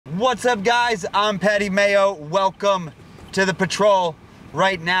What's up, guys? I'm Patty Mayo. Welcome to the patrol.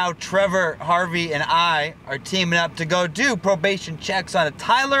 Right now, Trevor, Harvey, and I are teaming up to go do probation checks on a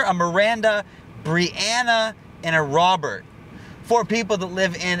Tyler, a Miranda, Brianna, and a Robert. 4 people that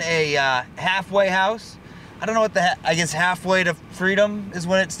live in a halfway house. I don't know what I guess halfway to freedom is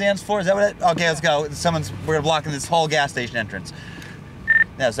what it stands for. Is that what it? Okay, let's go. We're blocking this whole gas station entrance.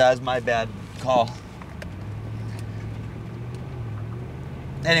 Yeah, so that was my bad call.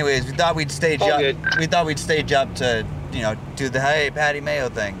 Anyways, we thought we'd stage up. We thought we'd stage up to, you know, do the hey Patty Mayo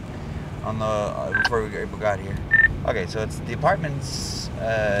thing on the before we got here. Okay, so it's the apartments.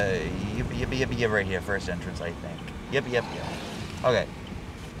 Yep, right here, first entrance, I think. Yep. Okay.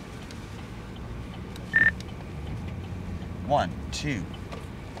 1, 2.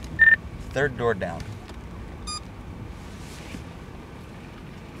 Third door down.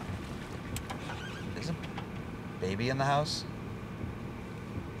 Is a baby in the house?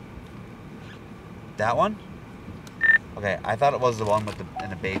 That one? Okay, I thought it was the one with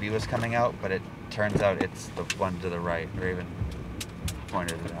and the baby was coming out, but it turns out it's the one to the right, or even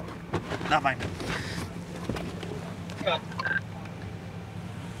pointed it out. Not mine.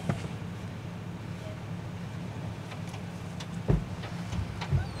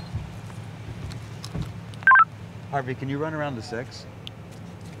 Harvey, can you run around to 6?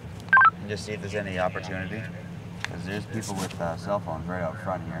 And just see if there's any opportunity? Because there's people with cell phones right out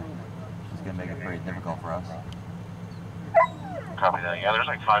front here. It's gonna make it pretty difficult for us. Copy that. Yeah, there's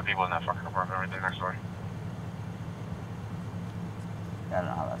like 5 people in that fucking apartment right there next door. Yeah, I don't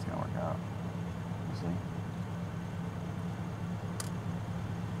know how that's gonna work out. We'll see.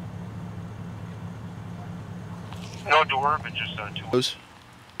 No door, but just 2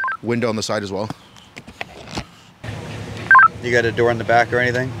 window on the side as well. You got a door in the back or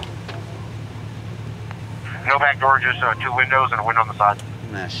anything? No back door, just 2 windows and a window on the side.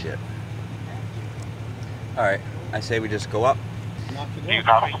 Nah, shit. Alright, I say we just go up. Do you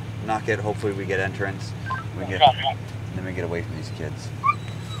copy? Knock it, hopefully we get entrance. Then we get away from these kids.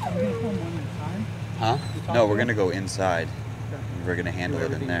 Are we going to film one at a time? Huh? No, we're going to go inside. Okay. We're going to handle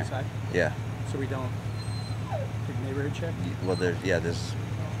it in there. Inside? Yeah. So we don't take a neighborhood check? Well, there's,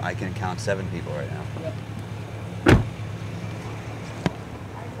 I can count 7 people right now. Yep.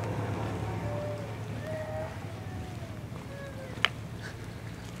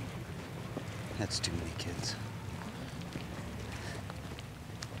 That's too many kids.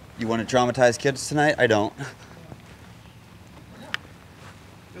 You want to traumatize kids tonight? I don't.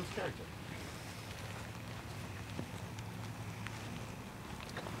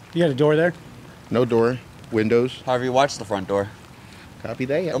 You got a door there? No door, windows. Harvey, watch the front door. Copy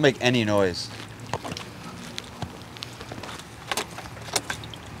that. Don't make any noise.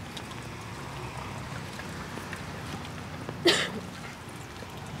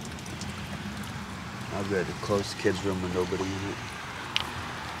 Oh, good. A closed kids' room with nobody in it.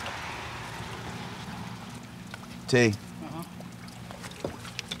 T.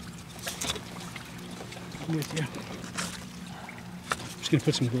 I'm with you. Just gonna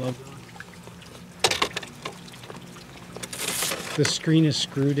put some glove. The screen is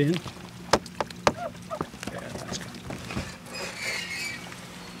screwed in. Yeah, that's good.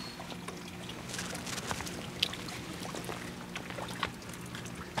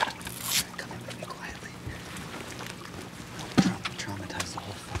 Come in with me quietly. Traumatize the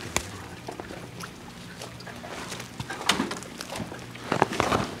whole fucking neighborhood.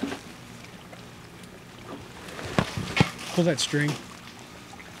 Pull that string.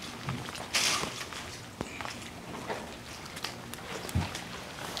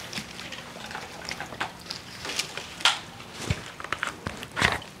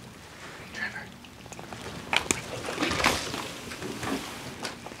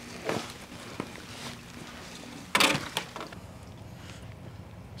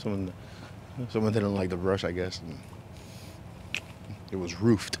 Someone didn't like the brush, I guess. And it was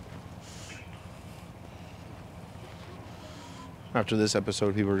roofed. After this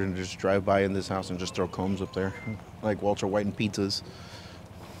episode, people are gonna just drive by in this house and just throw combs up there, like Walter White and pizzas.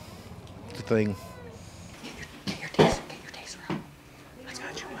 The thing. Get your taser out. I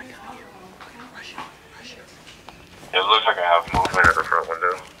got you. Rush it. It looks like I have movement at the front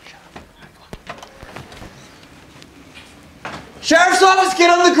window. Sheriff's office, get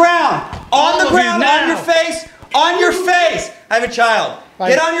on the ground! On the ground, on your face! On your face! I have a child.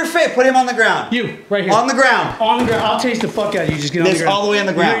 Get on your face, put him on the ground. You, right here. On the ground. On the ground. I'll taste the fuck out of you. Just get on the ground. All the way on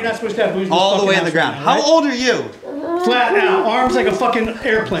the ground. You're not supposed to have booze in all the way on the ground. How old are you? Flat now. Arms like a fucking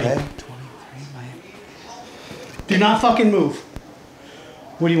airplane. Okay. Do not fucking move.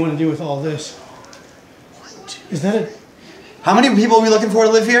 What do you want to do with all this? Is that a... How many people are we looking for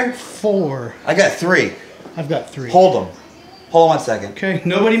to live here? 4. I got 3. I've got 3. Hold them. Hold on 1 second. Okay,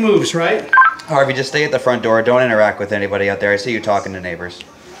 nobody moves, right? Harvey, just stay at the front door. Don't interact with anybody out there. I see you talking to neighbors.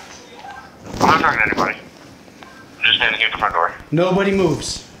 I'm not talking to anybody. I'm just standing here at the front door. Nobody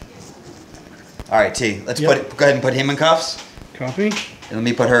moves. All right, T. Let's go ahead and put him in cuffs. Copy. And let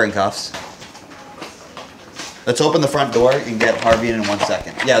me put her in cuffs. Let's open the front door and get Harvey in 1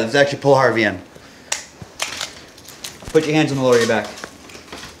 second. Yeah, let's actually pull Harvey in. Put your hands on the lower of your back.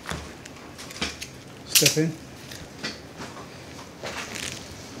 Step in.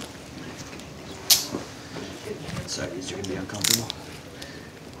 Sorry, these are gonna be uncomfortable.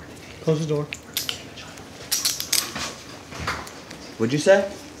 Close the door. What'd you say?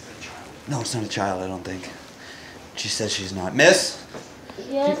 No, it's not a child, I don't think. She says she's not. Miss?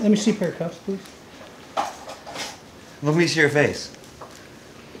 Yes. Let me see a pair of cuffs, please. Let me see your face.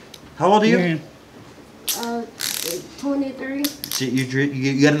 How old are you? Marion. 23.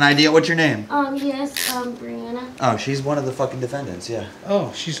 You got an idea? What's your name? Yes, Brianna. Oh, she's one of the fucking defendants, yeah.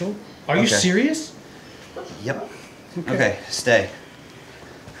 Oh, she's old. Are you Okay. serious? Yep. Okay, stay.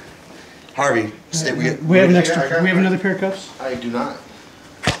 Harvey, stay. We have an extra. We have another pair of cuffs. I do not.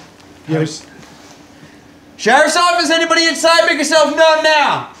 Yes. Sheriff's office, anybody inside? Make yourself known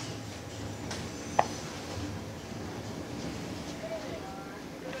now.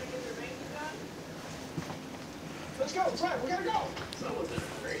 Let's go, Fred, we gotta go. Someone's been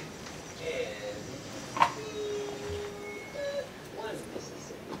great.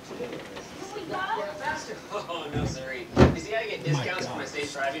 Oh, no, sorry. You see, I get discounts for my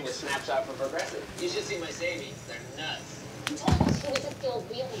safe driving with Snapshot from Progressive. You should see my savings. They're nuts. You told us he was a field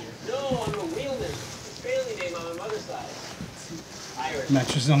wheelman. No, I'm a wheelman. It's a family name on my mother's side. Irish.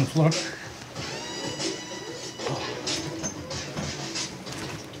 Mattress on the floor.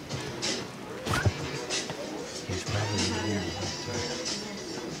 He's probably in here.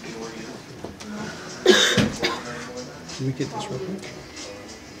 Can we get this real quick?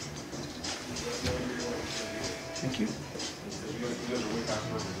 Thank you.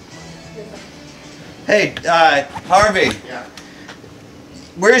 Hey, Harvey. Yeah.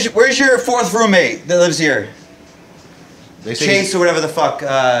 Where's your 4th roommate that lives here? They say Chase or whatever the fuck.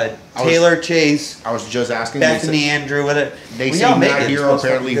 Taylor, Chase, I was just asking. Bethany, Andrew, with it. They When say y'all make not it, here. it's supposed to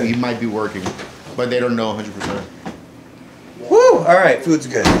Apparently, be he good. might be working, but they don't know 100%. Woo! All right, food's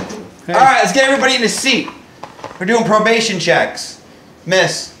good. Hey. All right, let's get everybody in a seat. We're doing probation checks.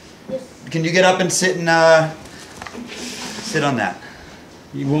 Miss, Yes. can you get up and sit on that?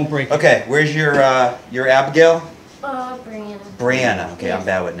 You won't break it. Okay, where's your Abigail? Brianna. Brianna. Okay, I'm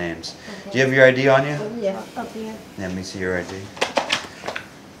bad with names. Do you have your ID on you? Yeah. Up here. Let me see your ID.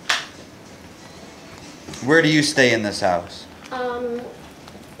 Where do you stay in this house?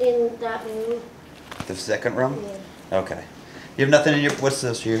 In that room. The 2nd room? Yeah. Okay. You have nothing in your... What's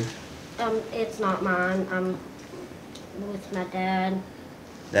this here? It's not mine. I'm with my dad.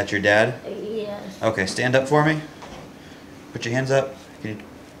 That's your dad? Yes. Okay, stand up for me. Put your hands up. Can you...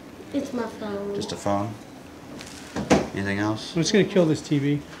 It's my phone. Just a phone. Anything else? I'm just gonna kill this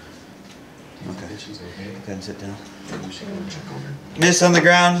TV. Okay. Go ahead and sit down. Miss on the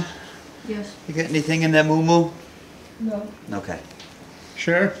ground. Yes. You got anything in that moo-moo? No. Okay.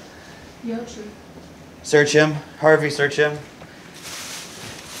 Sure. Yeah, sure. Search him. Harvey, search him.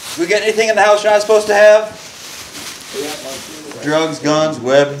 We got anything in the house you're not supposed to have? Drugs, guns,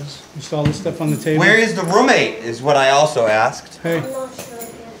 weapons. Just all this stuff on the table. Where is the roommate, is what I also asked. Hey. I'm not sure yet.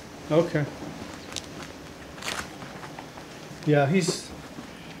 Okay. Yeah,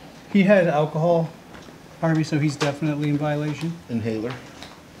 he had alcohol, Harvey, so he's definitely in violation. Inhaler.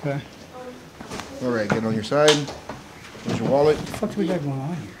 Okay. All right, get on your side. Here's your wallet. What the fuck do we got going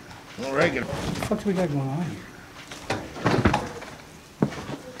on here? All right, get. What the fuck do we got going on here?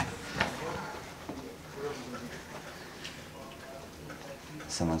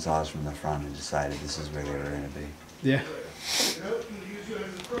 Someone saw us from the front and decided this is where they were going to be. Yeah.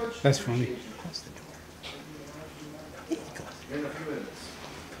 That's funny. Close the door. In a few minutes.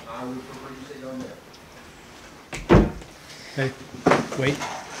 I would prefer you stay down there. Hey, wait.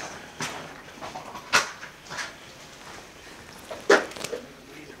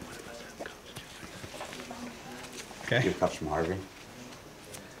 Okay. Your cups from Harvey.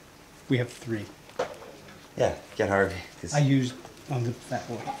 We have 3. Yeah, get Harvey. 'Cause- I used on the fat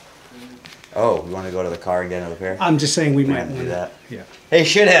boy. Oh, we want to go to the car and get another pair? I'm just saying we We might have to do want that. Yeah. Hey,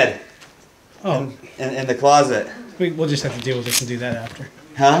 shithead! Oh, In the closet. we'll just have to deal with this and do that after.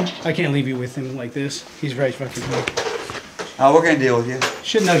 Huh? I can't leave you with him like this. He's right fucking here. Oh, we're going to deal with you.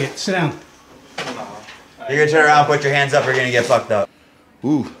 Shit nugget, sit down. You're going to turn around, put your hands up, or you're going to get fucked up.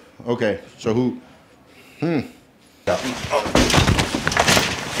 Ooh. Okay. So who? Up.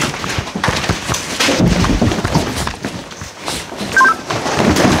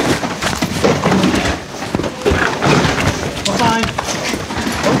 We're fine.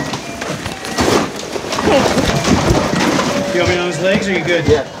 You want me on his legs or you good?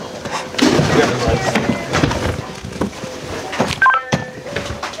 Yeah.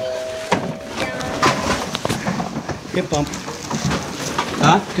 Hip bump.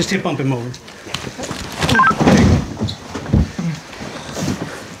 Huh? Just hip bump him over.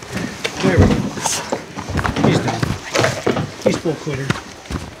 There we go. He's done. He's full quitter.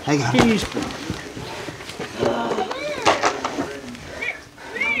 Hang on. He's full.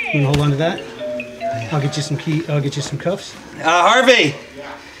 You wanna hold on to that? I'll get you some cuffs. Harvey,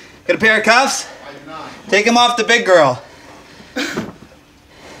 got a pair of cuffs? Take them off the big girl.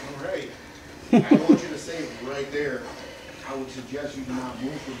 Alright. I want you to say right there, I would suggest you do not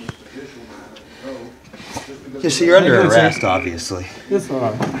move from this position now. No. Yeah, so you're under arrest, obviously. It's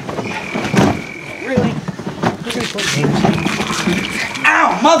alright. Really?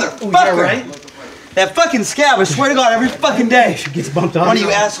 Ow, motherfucker! Right? That fucking scab, I swear to God, every fucking day. She gets bumped off. One of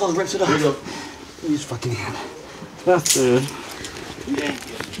you assholes rips it off. Use fucking hand. That's good.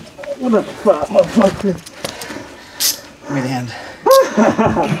 What the fuck, motherfucker? Give me the hand.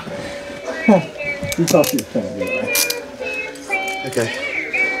 You thought you were family, right?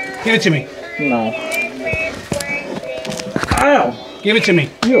 Okay. Give it to me. No. Ow! Give it to me.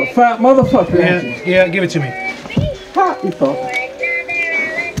 You a fat motherfucker, ain't you? Yeah, give it to me. Ha! You thought.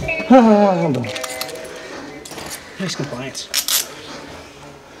 Nice compliance.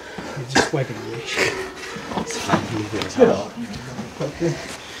 You're just wiping the leash.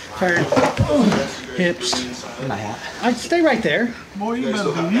 Turn. Hips. My hat. I'd stay right there. Boy, you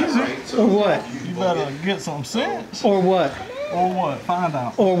better be easy. Or what? You better get some sense. Or what? Or what? Find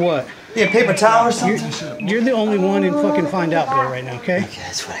out. Or what? Yeah, paper towel or something? You're the only one in fucking find out bill right now, okay? Okay,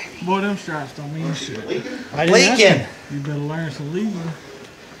 that's what I mean. Boy, them stripes don't mean shit. I didn't ask Leaking! You better learn some legal. you.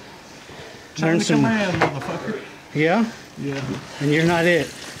 Learn Learn some some. command, motherfucker. Yeah? Yeah, And you're not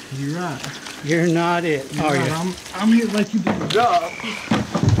it. you're right. You're not it, are Right, you? I'm here to let you do the job.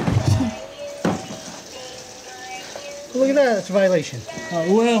 Look at that. That's a violation.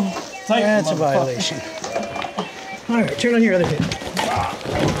 Well, take That's a the motherfucker. violation. All right, turn on your other hip.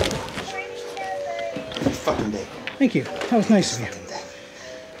 Fucking day. Thank you. That was nice of you.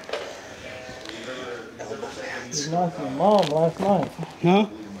 It's nice to mom last night. Huh?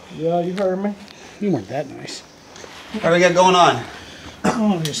 Yeah, you heard me. You weren't that nice. What do we got going on?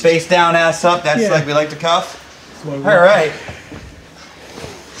 Oh, just Face down, ass up, that's Yeah. like we like to cuff? That's what we Alright.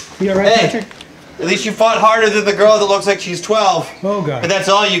 you all right, Hey. Patrick? At least you fought harder than the girl that looks like she's 12. Oh But God. that's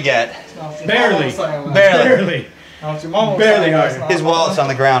all you get. Barely. Barely. Barely. Barely are. are. His wallet's on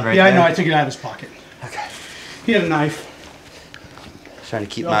the ground right Yeah, I there. know. I took it out of his pocket. Okay. He had a knife. Trying to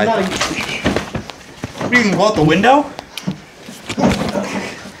keep Not my... a- What, you can go out the window?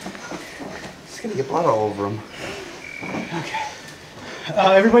 He's gonna get blood all over him.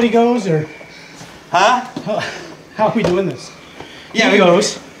 everybody goes, or Huh? how are we doing this? Yeah, he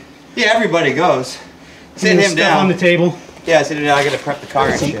goes. Yeah, everybody goes. Sit There's him stuff on the down. table. Yeah, sit him down. I gotta prep the car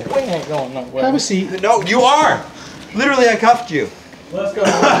and shit. We ain't going nowhere. Have a seat. No, you are! Literally, I cuffed you. Let's go, boy.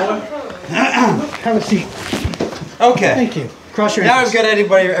 Have a seat. Okay. Thank you. Cross your Now ankles. we've got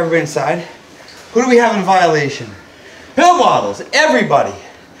everybody inside. Who do we have in violation? Pill bottles. Everybody.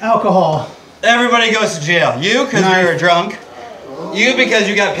 Alcohol. Everybody goes to jail. You, because Knife. you were drunk. You, because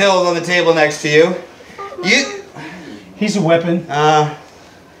you got pills on the table next to you. You, He's a weapon.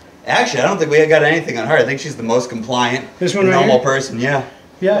 actually, I don't think we got anything on her. I think she's the most compliant, This one right normal here? person. Yeah.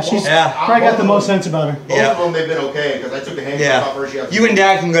 Yeah, she's Yeah. probably got the most sense about her. Both Yeah. of them, they've been okay, because I took the handcuffs off her. She Yeah. has You and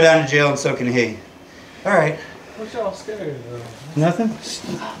Dad can go down to jail, and so can he. All right. What y'all scared of? Nothing?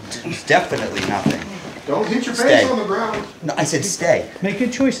 It's definitely nothing. Don't hit your Stay. face on the ground. No, I said stay. Make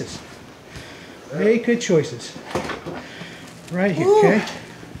good choices. Make good choices. Right here, okay?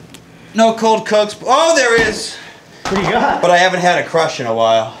 No cold cokes. Oh, there is. What do you got? But I haven't had a crush in a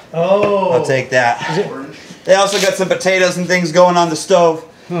while. Oh. I'll take that. it- They also got some potatoes and things going on the stove.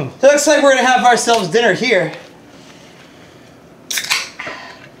 Oh. So it looks like we're gonna have ourselves dinner here.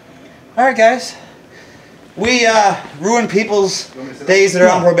 All right, guys. We ruin people's days that are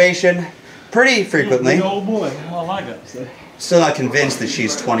on probation pretty frequently. Big old boy. All I got to say. Still not convinced that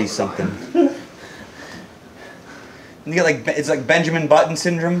she's 20 something. You get like it's like Benjamin Button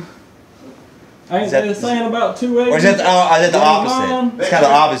syndrome, Ain't Is that- they saying about 280? or is that the Mine? opposite? It's kind of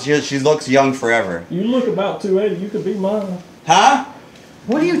the opposite. She looks young forever. You look about 280. You could be mine. Huh?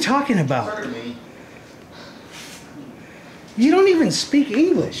 What are you talking about? You don't even speak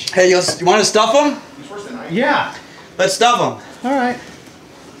English. Hey, you want to stuff them? Yeah. Let's stuff them. All right.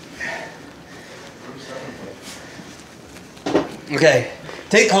 Okay.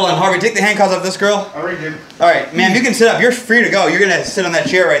 Hold on, Harvey. Take the handcuffs off this girl. Alright, dude. All right, ma'am. You can sit up. You're free to go. You're gonna sit on that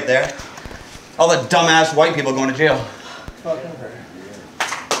chair right there. All the dumbass white people going to jail.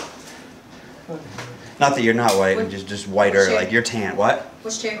 Not that you're not white, just whiter. Like you're tan. What?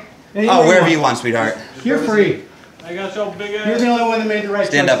 Which chair? Oh, wherever you want, sweetheart. You're free. I got your big ass. You're the only one that made the right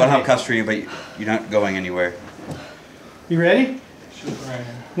Stand choice up. I don't have today. cuffs for you, but you're not going anywhere. You ready?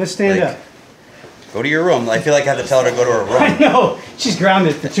 Let's stand Like, up. Go to your room. I feel like I have to tell her to go to her room. I know. She's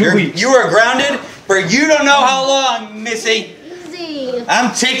grounded for 2 weeks. You are grounded for you don't know how long, Missy. Easy.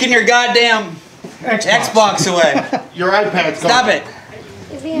 I'm taking your goddamn Xbox away. Your iPad's gone. Stop it.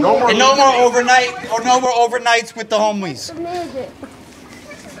 Easy. No more. And no more overnight or no more overnights with the homies.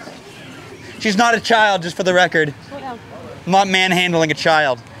 She's not a child, just for the record. I'm not manhandling a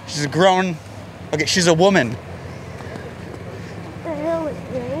child. She's a grown. Okay, she's a woman. What the hell is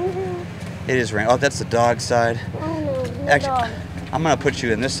raining? It is rain. Oh, that's the dog side. Oh no, no Actually, dog. I'm gonna put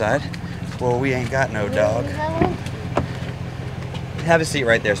you in this side. Well, we ain't got no dog. Is that one? Have a seat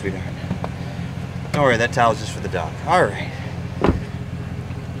right there, sweetheart. Don't worry, that towel's just for the dog. All right.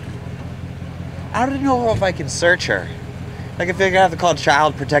 I don't know if I can search her. Like, I feel like I have to call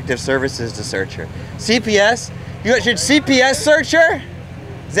Child Protective Services to search her. CPS? Should CPS search her?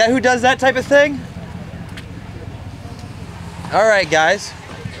 Is that who does that type of thing? All right, guys.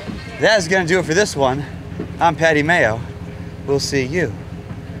 That is gonna do it for this one. I'm Patty Mayo. We'll see you